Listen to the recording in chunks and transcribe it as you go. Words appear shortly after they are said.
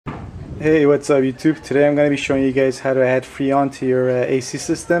Hey, what's up YouTube? Today I'm going to be showing you guys how to add Freon to your AC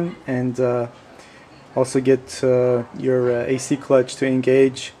system and also get your AC clutch to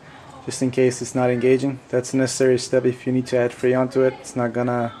engage just in case it's not engaging. That's a necessary step if you need to add Freon to it. It's not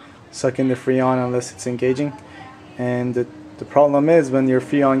gonna suck in the Freon unless it's engaging. And the problem is when your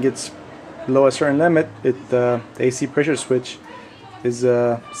Freon gets below a certain limit, the AC pressure switch sends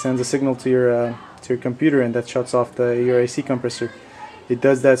a signal to your computer, and that shuts off your AC compressor. It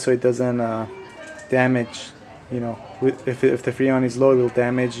does that so it doesn't damage, if the Freon is low, it will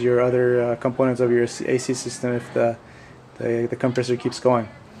damage your other components of your AC system if the compressor keeps going.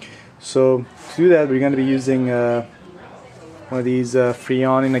 So to do that, we're going to be using one of these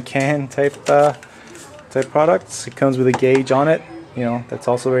Freon in a can type products. It comes with a gauge on it, that's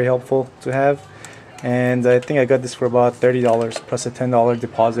also very helpful to have. And I think I got this for about $30 plus a $10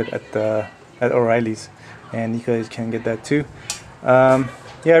 deposit at O'Reilly's, and you guys can get that too.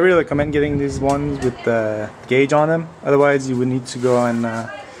 Yeah, I really recommend getting these ones with the gauge on them. Otherwise, you would need to go and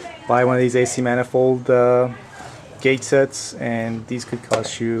buy one of these AC manifold gauge sets, and these could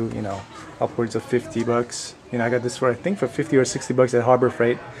cost you, upwards of 50 bucks. I got this for, I think, for 50 or 60 bucks at Harbor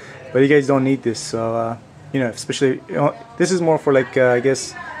Freight. But you guys don't need this, so especially this is more for like I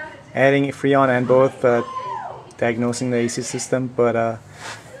guess adding Freon and both diagnosing the AC system. But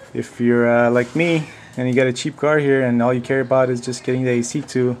if you're like me and you got a cheap car here and all you care about is just getting the AC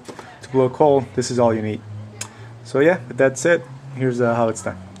to blow cold, this is all you need. So yeah, but that's it. Here's how it's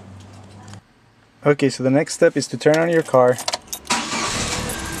done. Okay, so the next step is to turn on your car,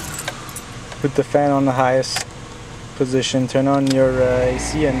 put the fan on the highest position, turn on your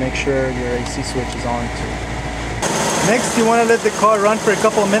AC, and make sure your AC switch is on too. Next, you want to let the car run for a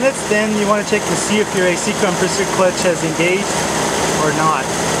couple of minutes, then you want to check to see if your AC compressor clutch has engaged or not.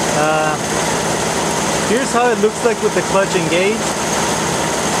 Here's how it looks like with the clutch engaged.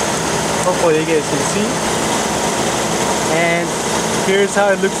 Hopefully you guys can see. And here's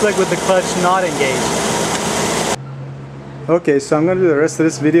how it looks like with the clutch not engaged. Okay, so I'm going to do the rest of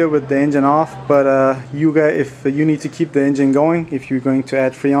this video with the engine off, but you guys, if you need to keep the engine going, if you're going to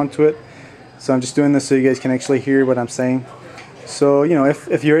add Freon to it. So I'm just doing this so you guys can actually hear what I'm saying. So,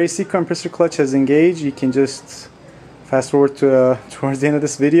 if your AC compressor clutch has engaged, you can just fast forward to towards the end of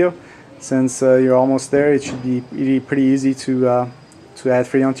this video. Since you're almost there, it should be pretty easy to add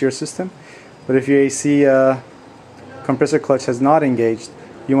Freon to your system. But if your AC compressor clutch has not engaged,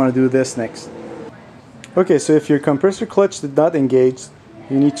 you want to do this next. Okay, so if your compressor clutch did not engage,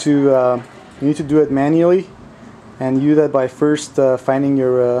 you need to do it manually, and you do that by first finding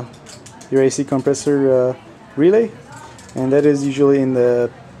your AC compressor relay, and that is usually in the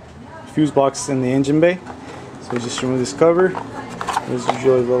fuse box in the engine bay. So just remove this cover. There's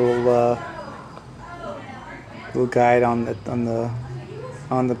usually a little guide on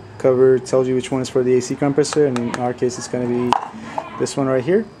the cover. It tells you which one is for the AC compressor, and in our case it's going to be this one right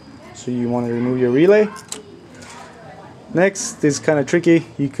here. So you want to remove your relay. Next is kind of tricky.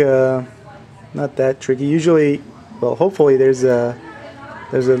 You can, not that tricky. Usually, well, hopefully there's a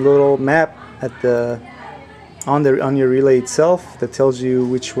little map on your relay itself that tells you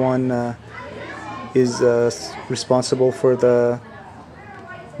which one is responsible for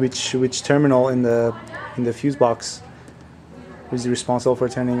which terminal in the fuse box is responsible for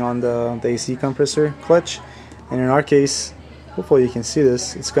turning on the AC compressor clutch. And in our case, hopefully you can see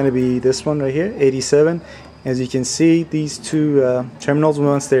this, it's going to be this one right here, 87. As you can see, these two terminals,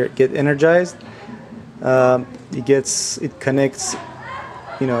 once they get energized, it connects.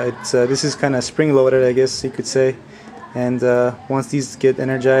 This is kind of spring loaded, I guess you could say. And once these get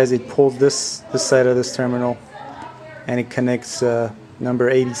energized, it pulls this side of this terminal, and it connects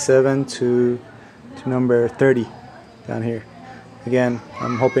number 87 to number 30 down here. Again,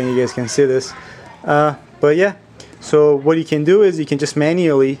 I'm hoping you guys can see this. But yeah, so what you can do is you can just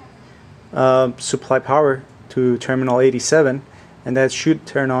manually supply power to terminal 87, and that should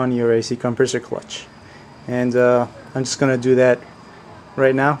turn on your AC compressor clutch. And I'm just gonna do that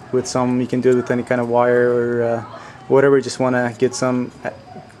right now with some. You can do it with any kind of wire or whatever. You just want to get some,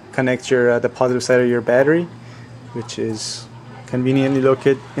 connect the positive side of your battery, which is conveniently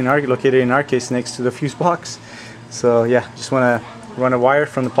located in our case next to the fuse box. So yeah, just want to run a wire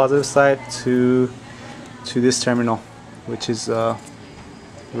from the positive side to this terminal, which is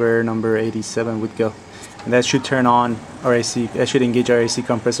where number 87 would go, and that should turn on our AC. That should engage our AC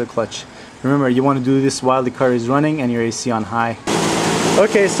compressor clutch. Remember, you want to do this while the car is running and your AC on high.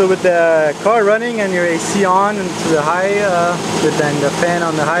 Okay, so with the car running and your AC on and to the high, and the fan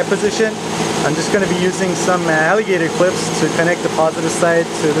on the high position, I'm just going to be using some alligator clips to connect the positive side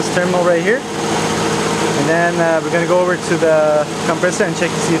to this terminal right here. And then we're going to go over to the compressor and check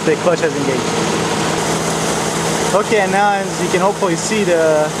to see if the clutch has engaged. Okay, and now as you can hopefully see,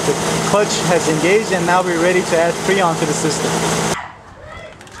 the clutch has engaged, and now we're ready to add Freon to the system.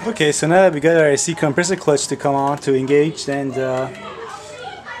 Okay, so now that we got our AC compressor clutch to come on to engage, and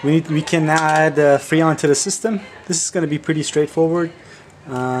we can now add Freon to the system. This is going to be pretty straightforward.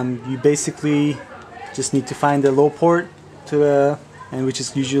 You basically just need to find the low port to the, and which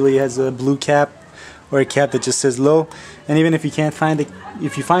is usually has a blue cap or a cap that just says low. And even if you can't find it,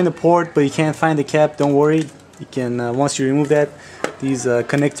 if you find the port but you can't find the cap, don't worry. You can once you remove that, these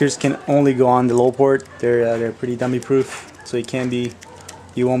connectors can only go on the low port. They're pretty dummy proof, so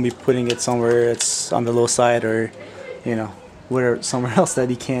you won't be putting it somewhere it's on the low side, or where somewhere else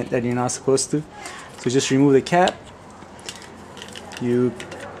that you're not supposed to. So just remove the cap. You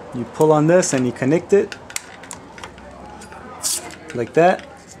pull on this and you connect it like that,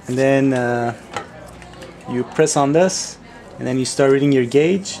 and then you press on this, and then you start reading your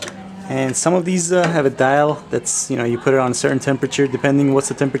gauge. And some of these have a dial that's, you put it on a certain temperature. Depending what's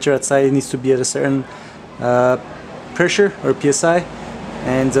the temperature outside, it needs to be at a certain pressure or psi.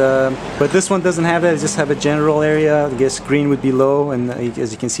 And but this one doesn't have that. It just have a general area. I guess green would be low, and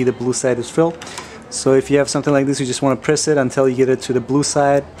as you can see, the blue side is filled. So if you have something like this, you just want to press it until you get it to the blue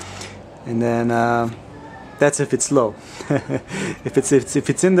side, and then that's if it's low. if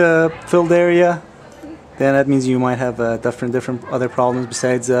it's in the filled area, then that means you might have different other problems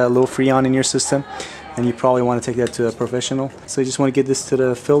besides low Freon in your system, and you probably want to take that to a professional. So you just want to get this to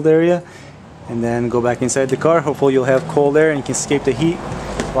the filled area, and then go back inside the car. Hopefully you'll have cold air and you can escape the heat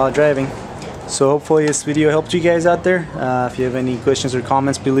while driving. So hopefully this video helped you guys out there. If you have any questions or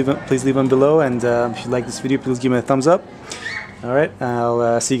comments, please leave them below, and if you like this video, please give me a thumbs up. Alright,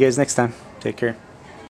 I'll see you guys next time. Take care.